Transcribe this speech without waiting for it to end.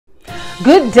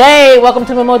Good day. Welcome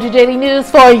to Memoji Daily News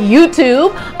for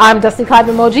YouTube. I'm Dusty Clyde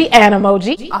Memoji and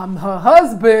Emoji. I'm her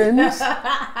husband,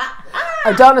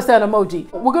 Adonis and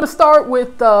Emoji. We're going to start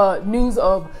with the news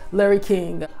of Larry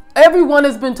King. Everyone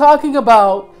has been talking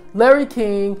about Larry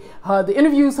King, the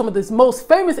interviews, some of the most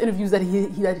famous interviews that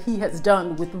he has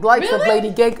done with the likes of Lady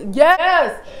Gaga.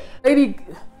 Yes,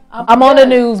 I'm on the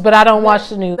news, but I don't watch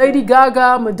the news. Lady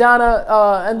Gaga, Madonna,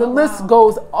 and the list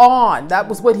goes on. That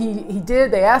was what he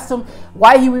did. They asked him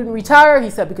why he wouldn't retire. He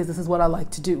said, because this is what I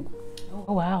like to do.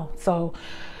 Oh, wow. So,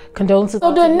 condolences.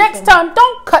 So the next time,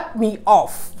 don't cut me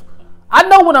off. I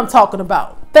know what I'm talking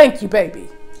about. Thank you, baby.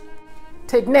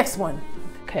 Take next one.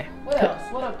 Okay. What else?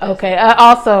 What else? Okay.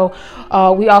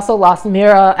 We also lost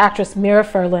actress Mira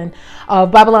Furlan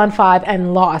of Babylon 5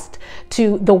 and Lost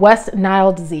to the West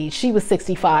Nile disease. She was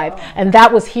 65, and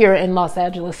that was here in Los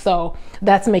Angeles. So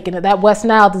that's making it. That West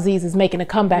Nile disease is making a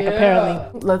comeback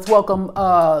apparently. Let's welcome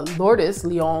Lourdes,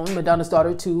 Madonna's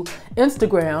daughter, to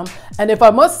Instagram. And if I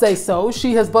must say so,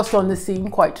 she has busted on the scene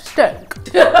quite stank.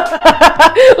 Look,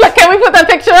 can we put that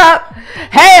picture up?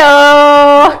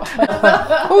 Hey-oh!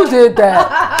 Who did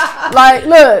that? Like,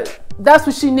 look, that's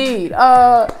what she need.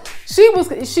 She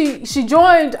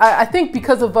joined, I think,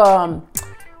 because of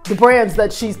the brands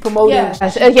that she's promoting.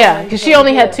 Yeah, because she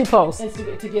only had 2 posts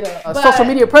to get a social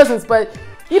media presence. But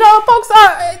you know, folks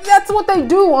that's what they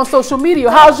do on social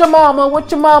media. How's your mama? What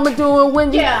your mama doing?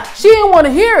 When she didn't want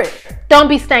to hear it. Don't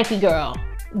be stanky, girl.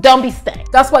 Don't be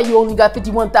stank. That's why you only got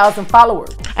 51,000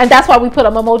 followers. And that's why we put a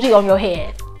emoji on your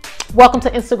head. Welcome to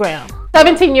Instagram.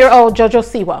 17-year-old Jojo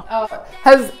Siwa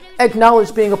has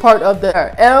acknowledged being a part of the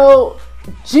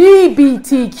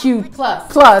LGBTQ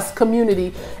plus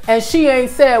community, and she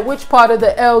ain't said which part of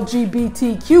the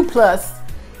LGBTQ plus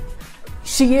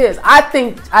she is. I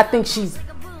think she's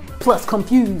plus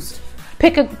confused.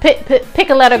 Pick a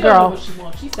letter, girl. She's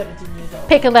 17 years old.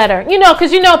 Pick a letter. You know,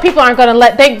 because you know people aren't gonna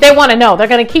let they want to know. They're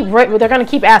gonna keep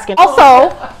asking.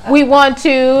 Also, we want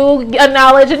to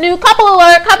acknowledge a new couple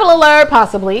alert,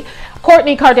 possibly.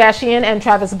 Kourtney Kardashian and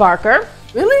Travis Barker.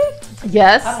 Really?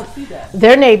 Yes. I don't see that.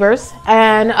 They're neighbors,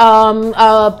 and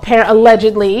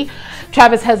allegedly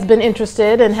Travis has been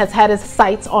interested and has had his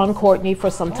sights on Kourtney for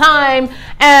some time,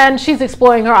 and she's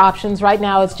exploring her options. Right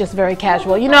now it's just very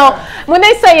casual. You know, when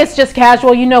they say it's just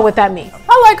casual, you know what that means.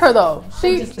 I like her though.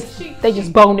 They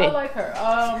just boned it. I like her.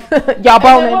 Y'all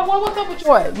boning. What's up with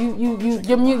Joy? You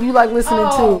like listening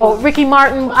to? Oh, Ricky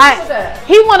Martin.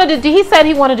 He said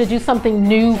he wanted to do something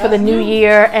new for the new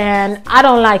year, and I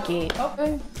don't like it.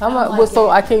 Okay. So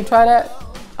I can't try that?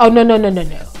 Oh no.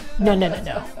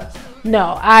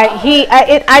 No, I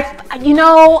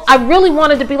really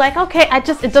wanted to be like, okay,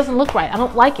 it doesn't look right. I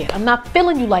don't like it. I'm not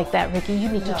feeling you like that, Ricky. You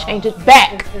need to change it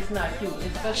back. It's not cute.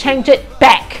 Change it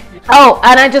back. Oh,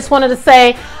 and I just wanted to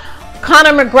say,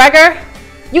 Conor McGregor,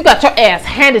 you got your ass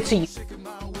handed to you.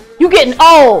 You getting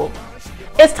old.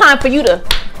 It's time for you to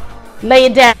lay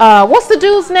it down. What's the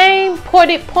dude's name?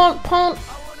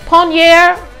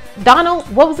 Ponnier? Donald?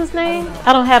 What was his name?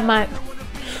 I don't have my...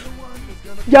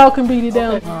 Y'all can beat it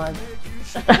down.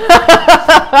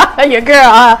 Your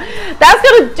girl. That's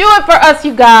gonna do it for us,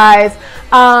 you guys.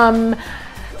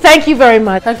 Thank you very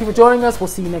much. Thank you for joining us. We'll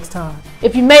see you next time.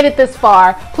 If you made it this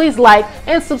far, please like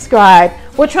and subscribe.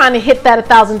 We're trying to hit that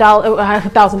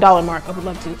 $1,000 mark. I would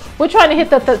love to. We're trying to hit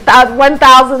the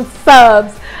 1,000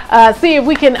 subs. See if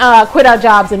we can quit our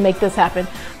jobs and make this happen.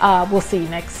 We'll see you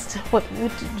next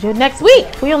week.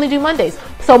 We only do Mondays.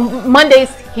 So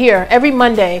Mondays here every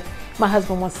Monday. My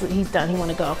husband he's done. He want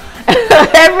to go.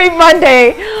 Every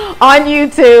Monday on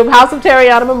YouTube, House of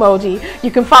Terriana Memoji.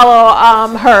 You can follow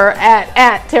her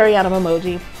at Terriana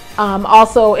Memoji.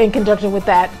 Also, in conjunction with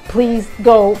that, please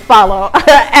go follow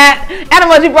at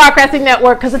Emoji Broadcasting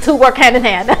Network, because the two work hand in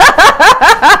hand.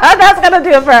 That's going to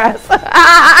do it for us.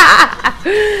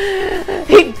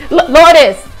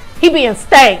 Lourdes, he being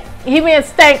stank.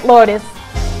 Lourdes.